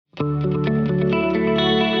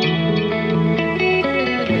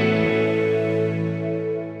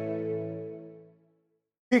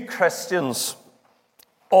You Christians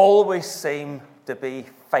always seem to be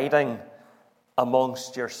fighting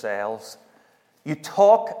amongst yourselves. You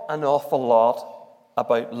talk an awful lot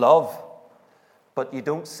about love, but you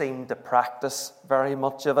don't seem to practice very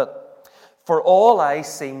much of it. For all I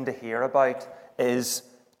seem to hear about is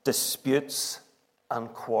disputes and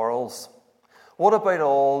quarrels. What about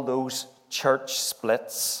all those church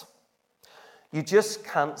splits? You just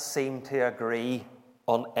can't seem to agree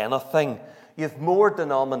on anything. You have more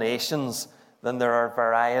denominations than there are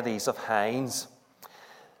varieties of hinds.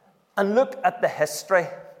 And look at the history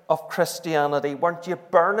of Christianity. Weren't you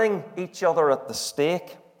burning each other at the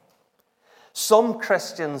stake? Some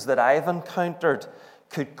Christians that I've encountered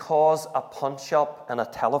could cause a punch-up in a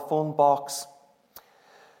telephone box.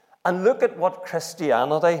 And look at what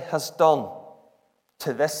Christianity has done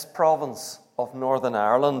to this province of Northern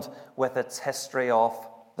Ireland with its history of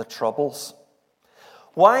the Troubles.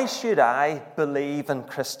 Why should I believe in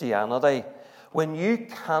Christianity when you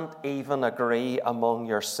can't even agree among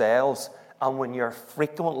yourselves and when you're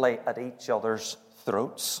frequently at each other's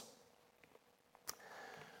throats?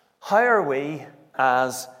 How are we,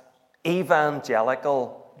 as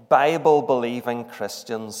evangelical, Bible-believing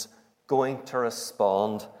Christians, going to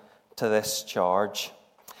respond to this charge?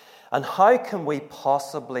 And how can we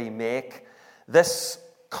possibly make this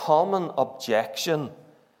common objection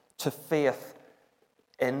to faith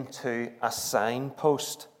into a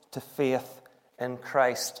signpost to faith in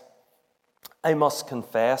Christ? I must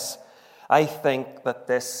confess, I think that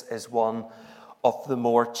this is one of the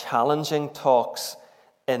more challenging talks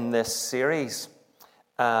in this series,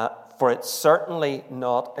 for it's certainly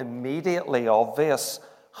not immediately obvious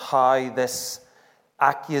how this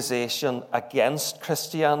accusation against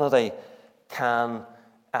Christianity can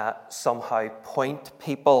somehow point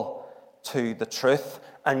people to the truth.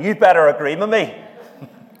 And you better agree with me.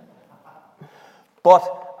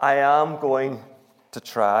 But I am going to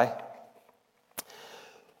try.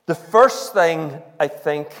 The first thing I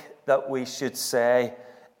think that we should say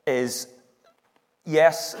is,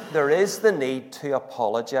 yes, there is the need to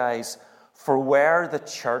apologize for where the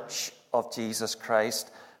Church of Jesus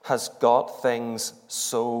Christ has got things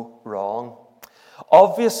so wrong.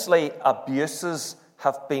 Obviously, abuses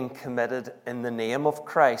have been committed in the name of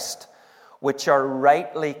Christ, which are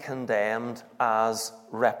rightly condemned as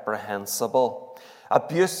reprehensible.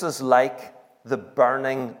 Abuses like the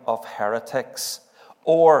burning of heretics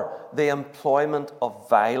or the employment of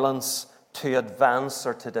violence to advance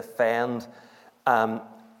or to defend a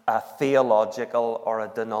theological or a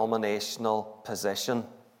denominational position.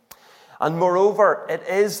 And moreover, it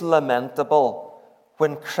is lamentable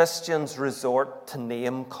when Christians resort to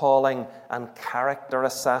name-calling and character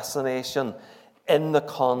assassination in the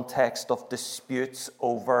context of disputes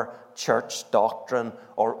over church doctrine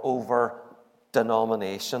or over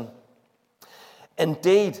denomination.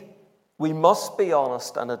 Indeed, we must be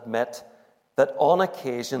honest and admit that on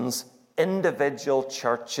occasions, individual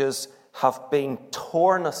churches have been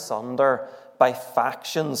torn asunder by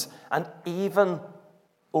factions and even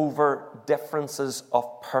over differences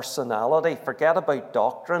of personality. Forget about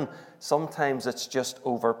doctrine. Sometimes it's just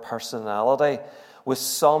over personality, with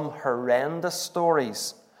some horrendous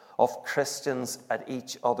stories of Christians at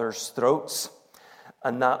each other's throats.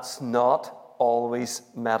 And that's not always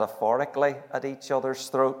metaphorically at each other's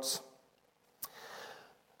throats.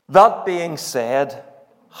 That being said,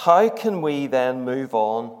 how can we then move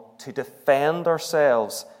on to defend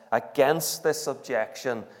ourselves against this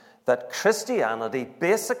objection that Christianity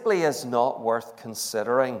basically is not worth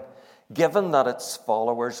considering, given that its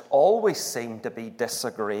followers always seem to be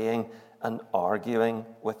disagreeing and arguing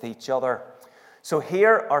with each other? So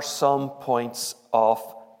here are some points of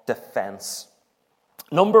defense.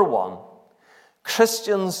 Number one,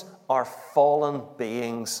 Christians are fallen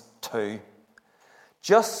beings too.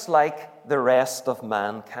 Just like the rest of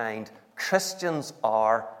mankind, Christians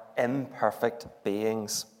are imperfect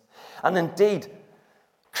beings. And indeed,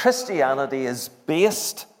 Christianity is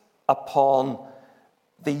based upon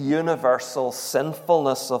the universal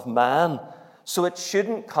sinfulness of man, so it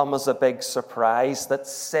shouldn't come as a big surprise that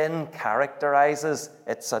sin characterizes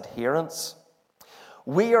its adherents.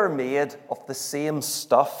 We are made of the same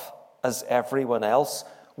stuff as everyone else.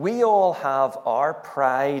 We all have our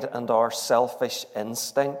pride and our selfish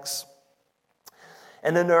instincts.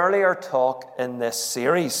 In an earlier talk in this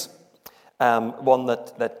series, one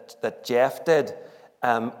that Jeff did,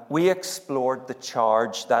 we explored the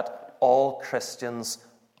charge that all Christians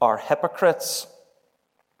are hypocrites.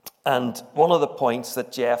 And one of the points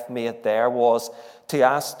that Jeff made there was to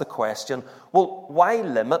ask the question, why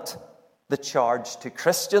limit the charge to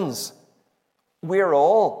Christians? We're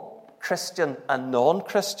all Christian and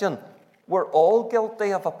non-Christian, we're all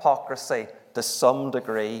guilty of hypocrisy to some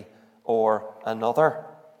degree or another.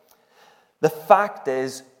 The fact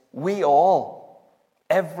is, we all,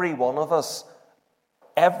 every one of us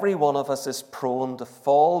is prone to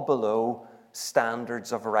fall below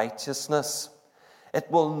standards of righteousness. It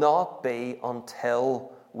will not be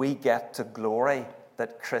until we get to glory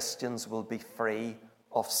that Christians will be free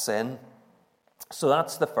of sin. So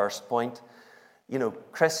that's the first point.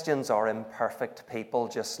 Christians are imperfect people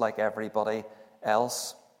just like everybody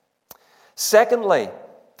else. Secondly,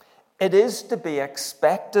 it is to be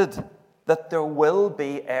expected that there will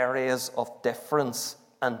be areas of difference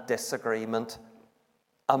and disagreement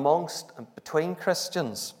amongst and between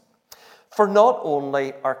Christians. For not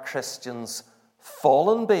only are Christians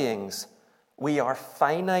fallen beings, we are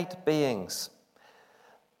finite beings.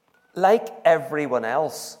 Like everyone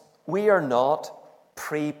else, we are not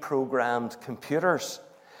pre-programmed computers,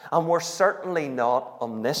 and we're certainly not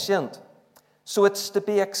omniscient. So it's to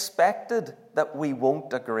be expected that we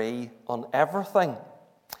won't agree on everything.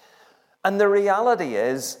 And the reality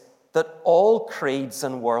is that all creeds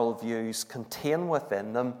and worldviews contain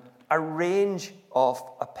within them a range of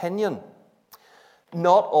opinion.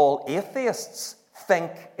 Not all atheists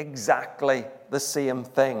think exactly the same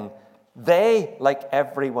thing. They, like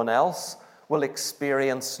everyone else, will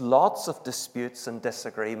experience lots of disputes and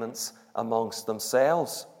disagreements amongst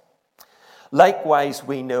themselves. Likewise,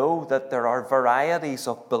 we know that there are varieties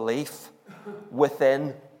of belief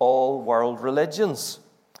within all world religions.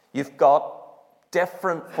 You've got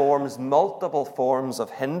different forms, multiple forms of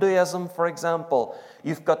Hinduism, for example.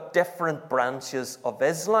 You've got different branches of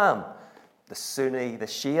Islam, the Sunni, the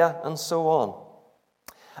Shia, and so on.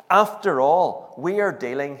 After all, we are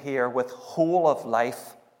dealing here with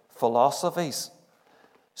whole-of-life philosophies.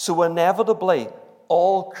 So inevitably,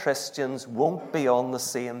 all Christians won't be on the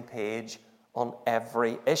same page on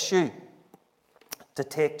every issue. To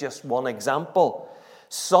take just one example,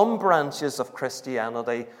 some branches of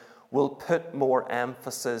Christianity will put more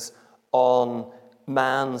emphasis on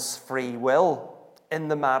man's free will in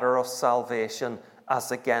the matter of salvation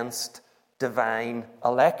as against divine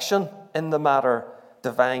election, in the matter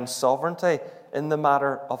divine sovereignty, in the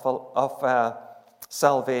matter of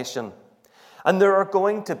salvation. And there are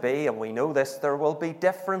going to be, and we know this, there will be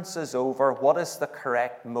differences over what is the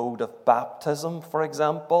correct mode of baptism, for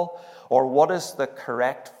example, or what is the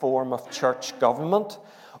correct form of church government,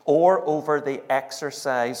 or over the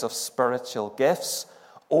exercise of spiritual gifts,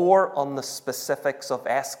 or on the specifics of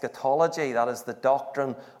eschatology, that is the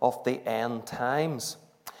doctrine of the end times.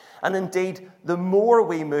 And indeed, the more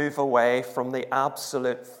we move away from the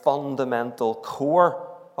absolute fundamental core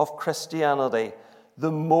of Christianity,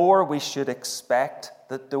 the more we should expect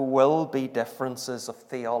that there will be differences of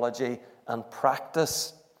theology and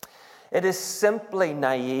practice. It is simply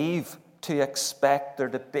naive to expect there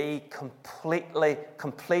to be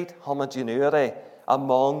complete homogeneity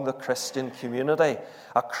among the Christian community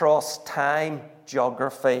across time,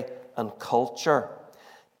 geography, and culture.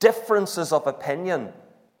 Differences of opinion,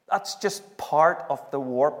 that's just part of the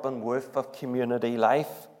warp and woof of community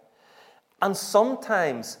life. And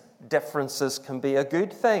sometimes differences can be a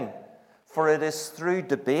good thing, for it is through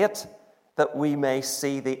debate that we may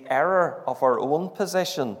see the error of our own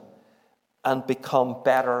position and become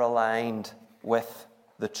better aligned with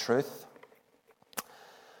the truth.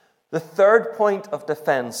 The third point of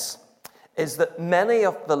defense is that many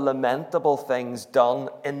of the lamentable things done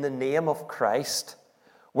in the name of Christ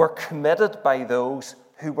were committed by those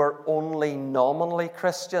who were only nominally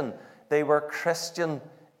Christian. They were Christian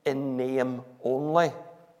in name only.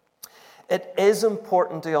 It is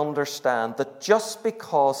important to understand that just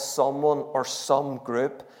because someone or some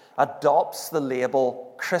group adopts the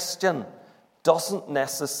label Christian doesn't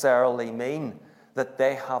necessarily mean that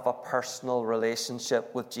they have a personal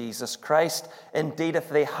relationship with Jesus Christ. Indeed, if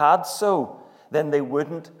they had so, then they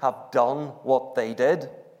wouldn't have done what they did.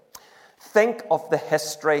 Think of the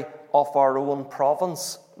history of our own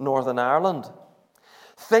province, Northern Ireland.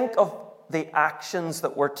 Think of the actions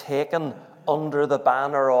that were taken under the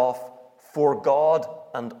banner of For God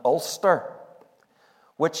and Ulster,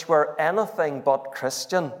 which were anything but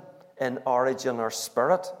Christian in origin or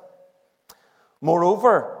spirit.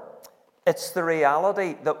 Moreover, it's the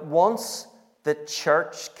reality that once the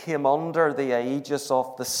church came under the aegis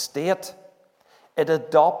of the state, it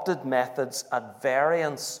adopted methods at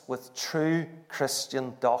variance with true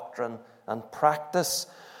Christian doctrine and practice.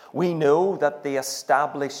 We know that the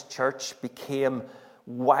established church became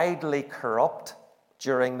widely corrupt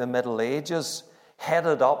during the Middle Ages,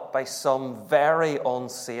 headed up by some very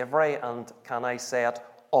unsavory and, can I say it,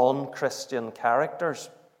 un-Christian characters.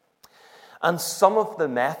 And some of the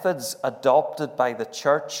methods adopted by the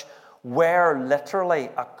church were literally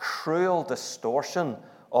a cruel distortion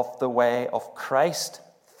of the way of Christ.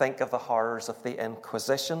 Think of the horrors of the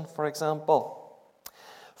Inquisition, for example.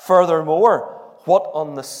 Furthermore, what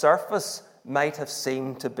on the surface might have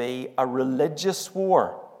seemed to be a religious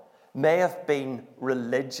war may have been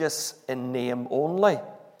religious in name only,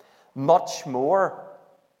 much more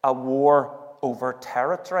a war over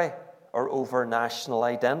territory or over national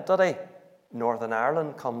identity. Northern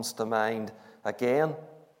Ireland comes to mind again.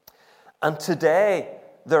 And today,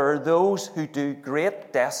 there are those who do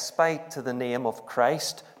great despite to the name of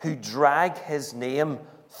Christ, who drag his name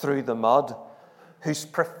through the mud, whose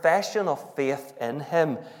profession of faith in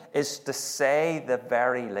him is, to say the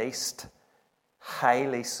very least,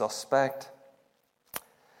 highly suspect.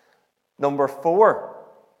 Number 4,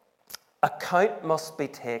 account must be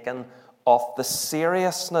taken of the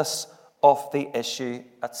seriousness of the issue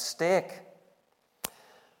at stake.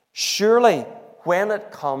 Surely, when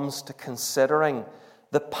it comes to considering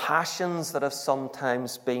the passions that have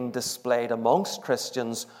sometimes been displayed amongst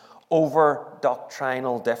Christians over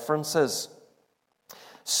doctrinal differences,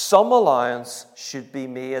 some allowance should be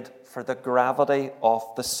made for the gravity of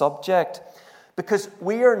the subject, because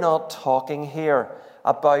we are not talking here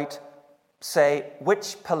about, say,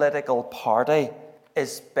 which political party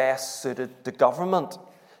is best suited to government.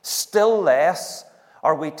 Still less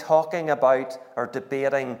are we talking about or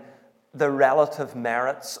debating the relative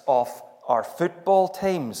merits of our football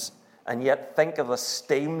teams, and yet think of the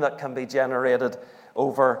steam that can be generated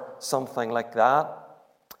over something like that.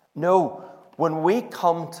 No, when we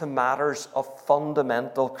come to matters of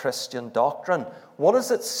fundamental Christian doctrine, what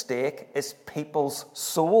is at stake is people's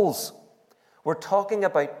souls. We're talking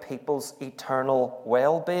about people's eternal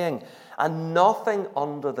well-being, and nothing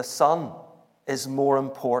under the sun is more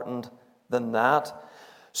important than that.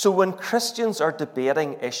 So when Christians are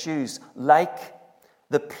debating issues like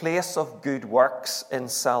the place of good works in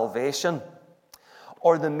salvation,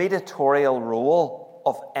 or the mediatorial role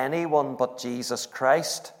of anyone but Jesus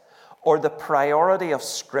Christ, or the priority of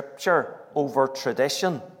Scripture over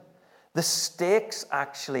tradition, the stakes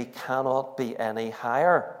actually cannot be any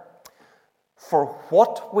higher. For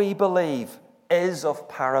what we believe is of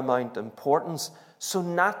paramount importance, so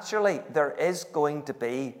naturally there is going to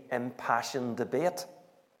be impassioned debate.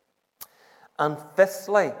 And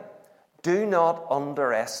fifthly, do not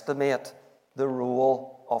underestimate the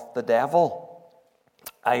role of the devil.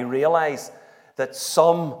 I realize that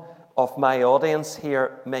some of my audience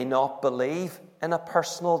here may not believe in a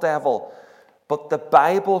personal devil, but the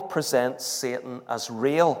Bible presents Satan as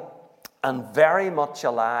real and very much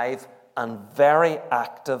alive and very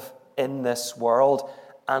active in this world,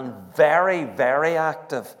 and very, very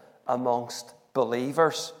active amongst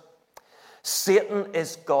believers. Satan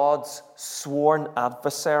is God's sworn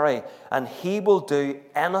adversary, and he will do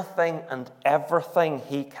anything and everything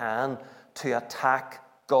he can to attack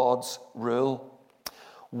God's rule.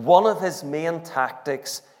 One of his main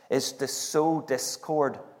tactics is to sow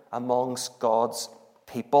discord amongst God's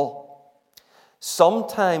people.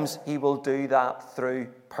 Sometimes he will do that through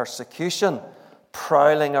persecution,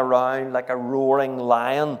 prowling around like a roaring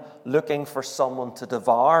lion looking for someone to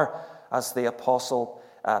devour, as the Apostle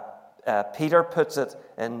Peter puts it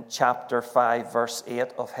in chapter 5, verse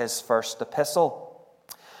 8 of his first epistle.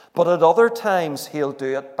 But at other times, he'll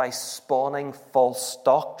do it by spawning false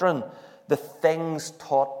doctrine, the things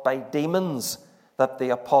taught by demons that the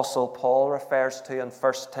Apostle Paul refers to in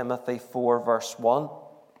 1 Timothy 4, verse 1.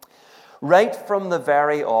 Right from the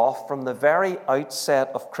very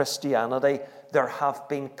outset of Christianity, there have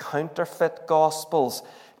been counterfeit gospels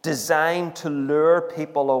designed to lure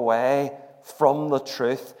people away from the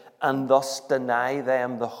truth and thus deny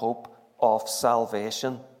them the hope of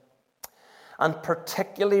salvation. And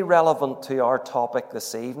particularly relevant to our topic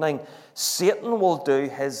this evening, Satan will do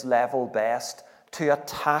his level best to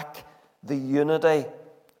attack the unity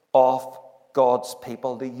of God's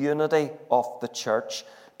people, the unity of the church,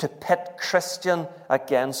 to pit Christian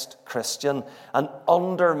against Christian and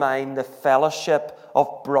undermine the fellowship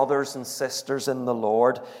of brothers and sisters in the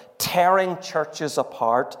Lord, tearing churches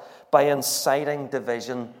apart by inciting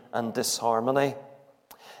division and disharmony.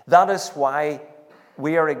 That is why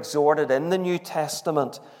we are exhorted in the New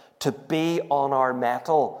Testament to be on our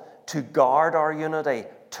mettle, to guard our unity,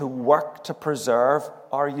 to work to preserve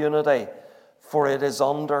our unity, for it is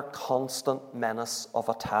under constant menace of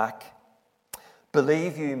attack.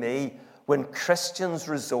 Believe you me, when Christians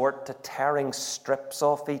resort to tearing strips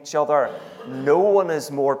off each other, no one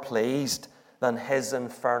is more pleased than his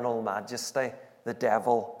infernal majesty, the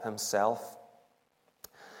devil himself.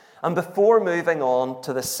 And before moving on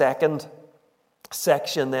to the second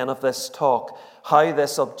section then of this talk, how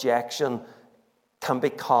this objection can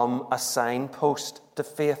become a signpost to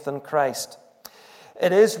faith in Christ.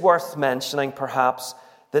 It is worth mentioning, perhaps,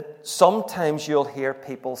 that sometimes you'll hear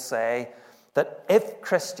people say that if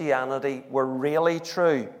Christianity were really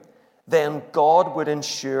true, then God would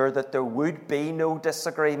ensure that there would be no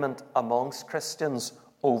disagreement amongst Christians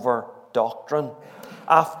over doctrine.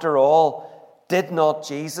 After all, did not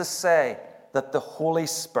Jesus say that the Holy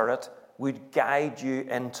Spirit would guide you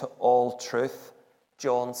into all truth?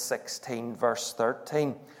 John 16, verse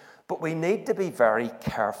 13. But we need to be very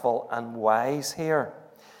careful and wise here.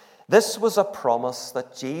 This was a promise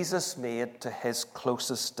that Jesus made to his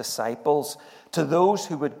closest disciples, to those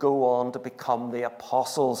who would go on to become the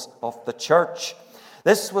apostles of the church.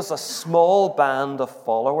 This was a small band of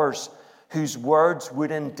followers whose words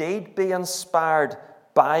would indeed be inspired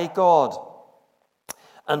by God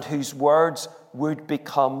and whose words would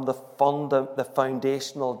become the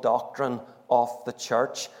foundational doctrine of the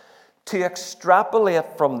church. To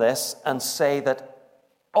extrapolate from this and say that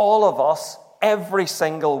all of us, every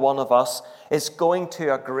single one of us, is going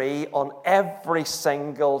to agree on every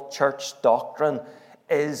single church doctrine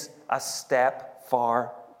is a step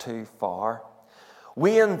far too far.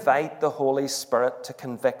 We invite the Holy Spirit to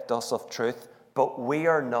convict us of truth, but we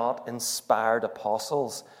are not inspired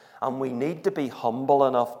apostles, and we need to be humble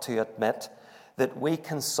enough to admit that we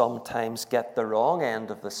can sometimes get the wrong end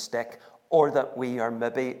of the stick, or that we are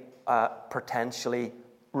maybe potentially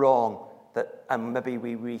wrong, and maybe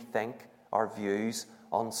we rethink our views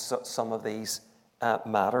on some of these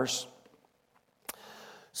matters.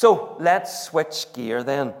 So let's switch gear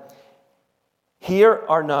then. Here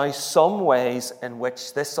are now some ways in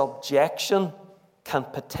which this objection can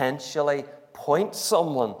potentially point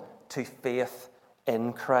someone to faith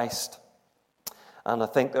in Christ. And I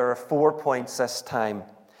think there are 4 points this time.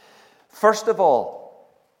 First of all,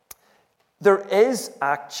 there is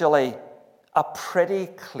actually a pretty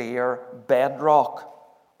clear bedrock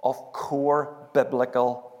of core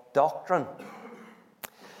biblical doctrine.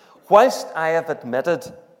 Whilst I have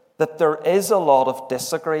admitted that there is a lot of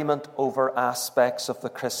disagreement over aspects of the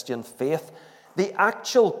Christian faith, the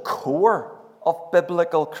actual core of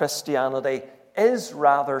biblical Christianity is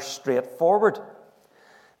rather straightforward.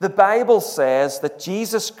 The Bible says that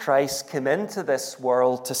Jesus Christ came into this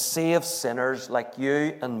world to save sinners like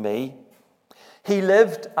you and me. He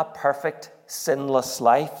lived a perfect, sinless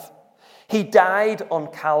life. He died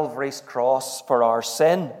on Calvary's cross for our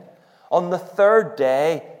sin. On the third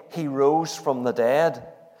day, he rose from the dead.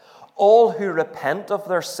 All who repent of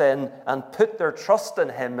their sin and put their trust in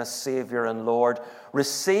him as Saviour and Lord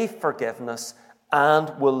receive forgiveness and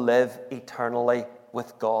will live eternally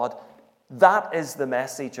with God. That is the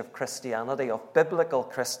message of Christianity, of biblical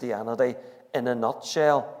Christianity in a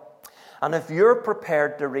nutshell. And if you're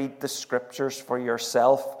prepared to read the scriptures for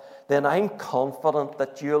yourself, then I'm confident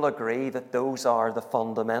that you'll agree that those are the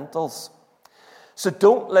fundamentals. So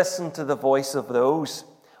don't listen to the voice of those,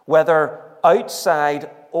 whether outside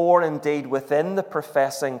or indeed within the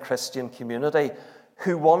professing Christian community,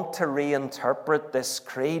 who want to reinterpret this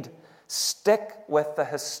creed. Stick with the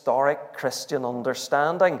historic Christian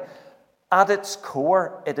understanding. At its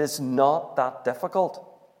core, it is not that difficult.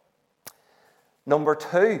 Number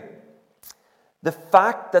 2, the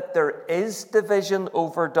fact that there is division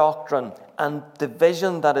over doctrine, and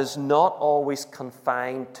division that is not always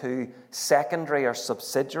confined to secondary or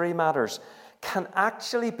subsidiary matters, can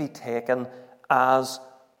actually be taken as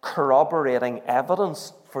corroborating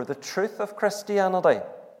evidence for the truth of Christianity.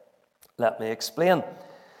 Let me explain.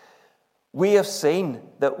 We have seen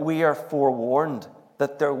that we are forewarned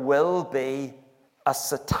that there will be a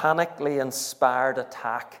satanically inspired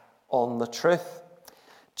attack on the truth.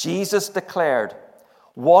 Jesus declared,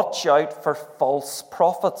 "Watch out for false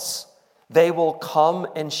prophets. They will come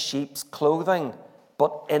in sheep's clothing,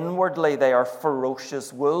 but inwardly they are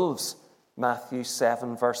ferocious wolves." Matthew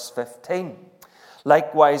 7, verse 15.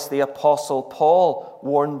 Likewise, the Apostle Paul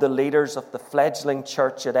warned the leaders of the fledgling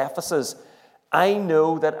church at Ephesus, "I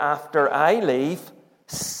know that after I leave,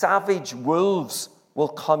 savage wolves will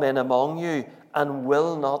come in among you and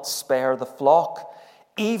will not spare the flock.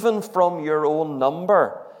 Even from your own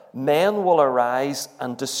number, men will arise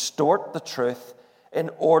and distort the truth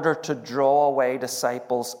in order to draw away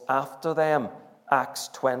disciples after them." Acts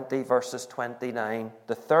 20, verses 29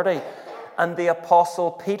 to 30. And the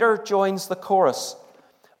Apostle Peter joins the chorus.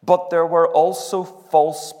 "But there were also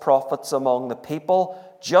false prophets among the people,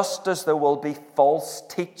 just as there will be false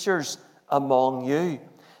teachers among you.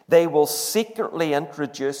 They will secretly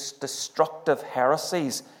introduce destructive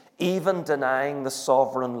heresies, even denying the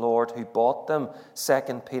sovereign Lord who bought them."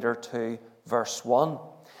 2 Peter 2, verse 1.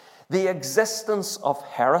 The existence of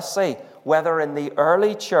heresy, whether in the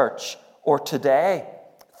early church or today,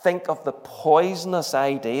 think of the poisonous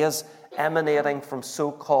ideas emanating from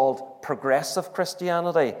so-called progressive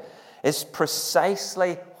Christianity, is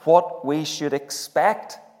precisely what we should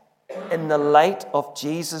expect in the light of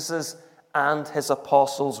Jesus's and his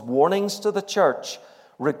apostles' warnings to the church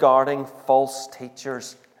regarding false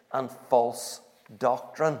teachers and false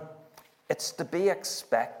doctrine. It's to be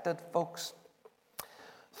expected, folks.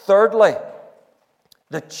 Thirdly,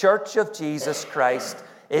 the Church of Jesus Christ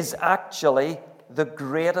is actually the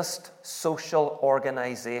greatest social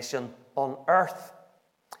organization on earth.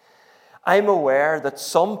 I'm aware that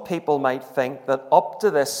some people might think that up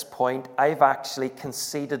to this point I've actually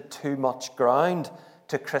conceded too much ground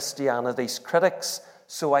to Christianity's critics,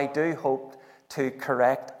 so I do hope to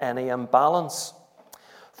correct any imbalance.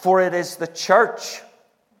 For it is the church,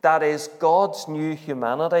 that is God's new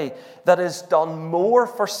humanity, that has done more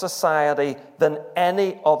for society than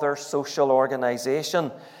any other social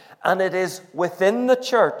organization. And it is within the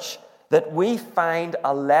church that we find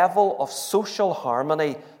a level of social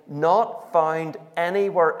harmony not found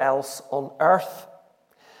anywhere else on earth.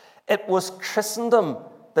 It was Christendom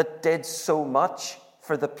that did so much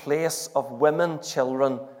for the place of women,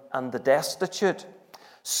 children, and the destitute.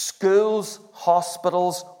 Schools,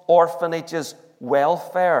 hospitals, orphanages,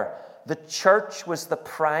 welfare. The church was the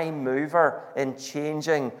prime mover in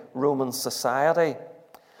changing Roman society.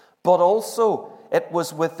 But also, it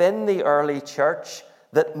was within the early church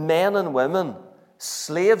that men and women,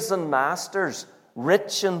 slaves and masters,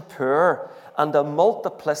 rich and poor, and a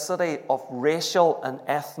multiplicity of racial and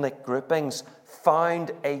ethnic groupings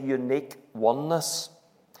found a unique oneness.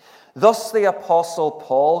 Thus, the Apostle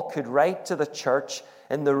Paul could write to the church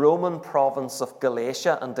in the Roman province of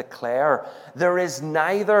Galatia and declare, "There is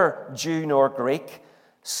neither Jew nor Greek,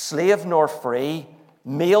 slave nor free,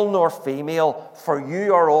 male nor female, for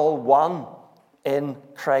you are all one in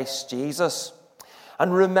Christ Jesus."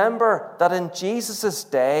 And remember that in Jesus'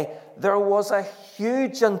 day, there was a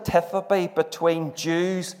huge antipathy between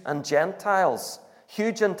Jews and Gentiles,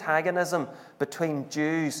 huge antagonism between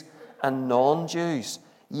Jews and non-Jews.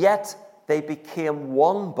 Yet they became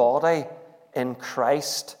one body in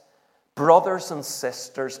Christ, brothers and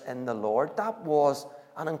sisters in the Lord. That was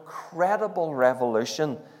an incredible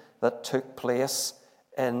revolution that took place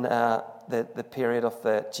in the period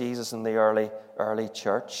of Jesus in the early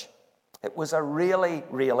church. It was a really,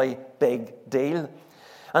 really big deal.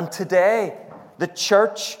 And today, the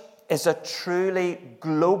church is a truly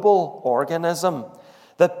global organism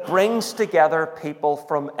that brings together people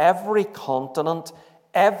from every continent,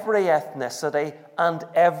 every ethnicity, and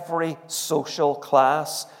every social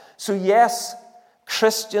class. So yes,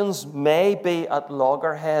 Christians may be at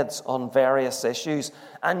loggerheads on various issues,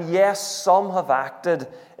 and yes, some have acted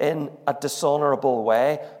in a dishonourable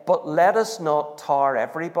way, but let us not tar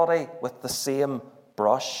everybody with the same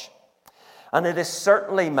brush. And it is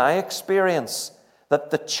certainly my experience that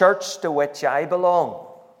the church to which I belong,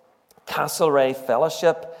 Castlereagh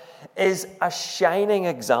Fellowship, is a shining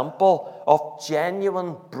example of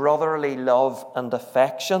genuine brotherly love and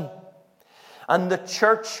affection. And the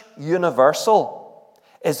Church Universal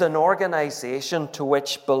is an organisation to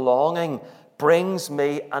which belonging brings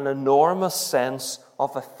me an enormous sense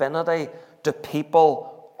of affinity to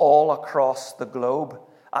people all across the globe.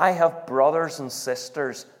 I have brothers and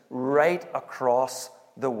sisters right across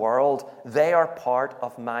the world. They are part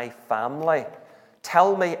of my family.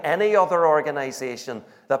 Tell me any other organisation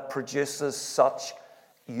that produces such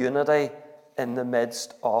unity in the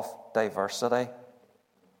midst of diversity.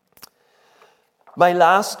 My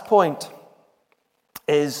last point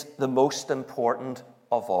is the most important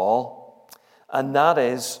of all, and that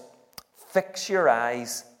is fix your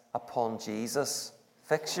eyes upon Jesus.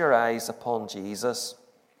 Fix your eyes upon Jesus.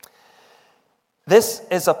 This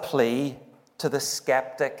is a plea to the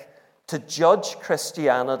skeptic to judge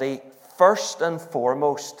Christianity first and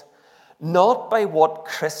foremost, not by what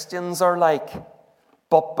Christians are like,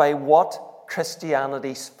 but by what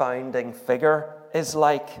Christianity's founding figure is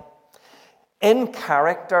like. In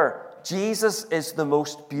character, Jesus is the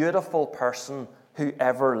most beautiful person who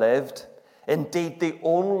ever lived. Indeed, the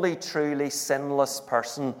only truly sinless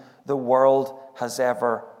person the world has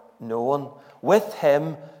ever known. With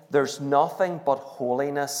him, there's nothing but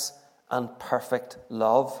holiness and perfect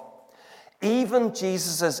love. Even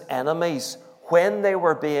Jesus' enemies, when they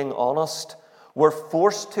were being honest, were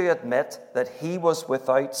forced to admit that he was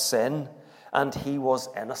without sin and he was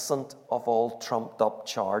innocent of all trumped-up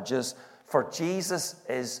charges. For Jesus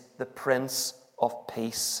is the Prince of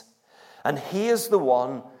Peace. And he is the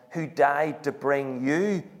one who died to bring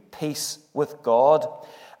you peace with God,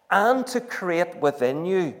 and to create within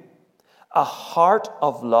you a heart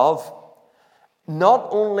of love, not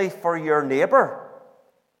only for your neighbour,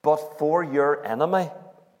 but for your enemy.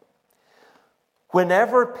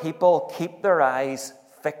 Whenever people keep their eyes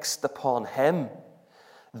fixed upon him,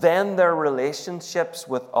 then their relationships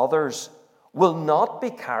with others will not be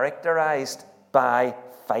characterized by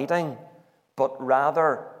fighting, but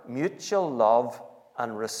rather mutual love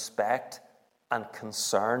and respect and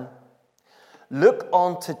concern. Look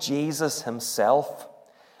unto Jesus himself,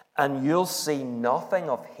 and you'll see nothing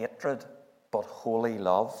of hatred but holy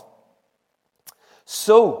love.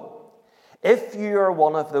 So, if you are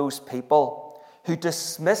one of those people who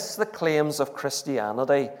dismiss the claims of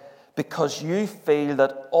Christianity because you feel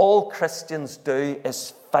that all Christians do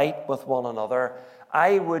is fight with one another,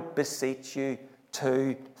 I would beseech you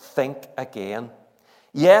to think again.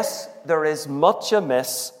 Yes, there is much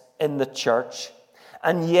amiss in the church,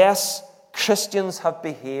 and yes, Christians have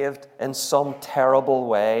behaved in some terrible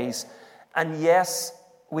ways, and yes,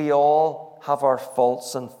 we all have our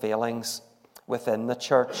faults and failings within the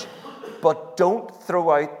church. But don't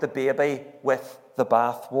throw out the baby with the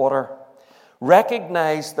bathwater.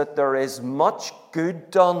 Recognize that there is much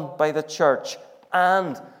good done by the church,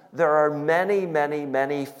 and there are many, many,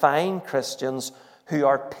 many fine Christians who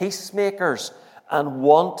are peacemakers and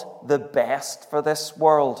want the best for this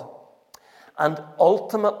world. And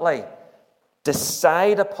ultimately,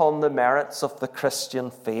 decide upon the merits of the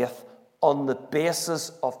Christian faith on the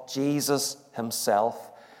basis of Jesus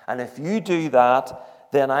himself. And if you do that,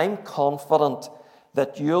 then I'm confident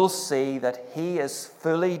that you'll see that he is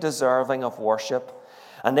fully deserving of worship,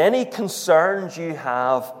 and any concerns you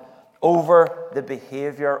have over the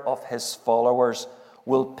behavior of his followers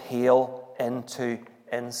will pale into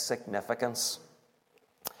insignificance.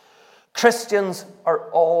 Christians are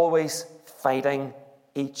always fighting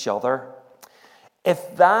each other.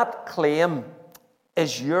 If that claim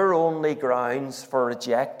is your only grounds for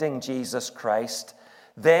rejecting Jesus Christ,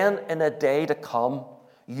 then in a day to come,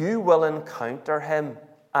 you will encounter him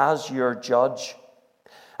as your judge.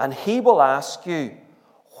 And he will ask you,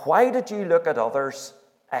 why did you look at others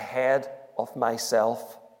ahead of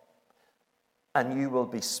myself? And you will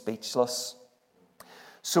be speechless.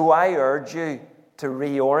 So I urge you to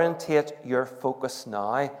reorientate your focus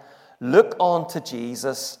now. Look on to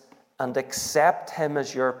Jesus and accept him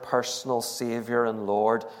as your personal Saviour and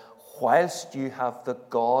Lord, whilst you have the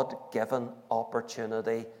God-given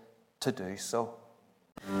opportunity to do so.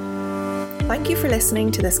 Thank you for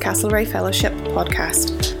listening to this Castlereagh Fellowship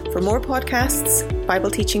podcast. For more podcasts,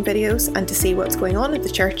 Bible teaching videos, and to see what's going on at the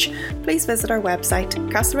church, please visit our website,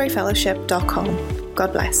 castlereaghfellowship.com.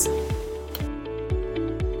 God bless.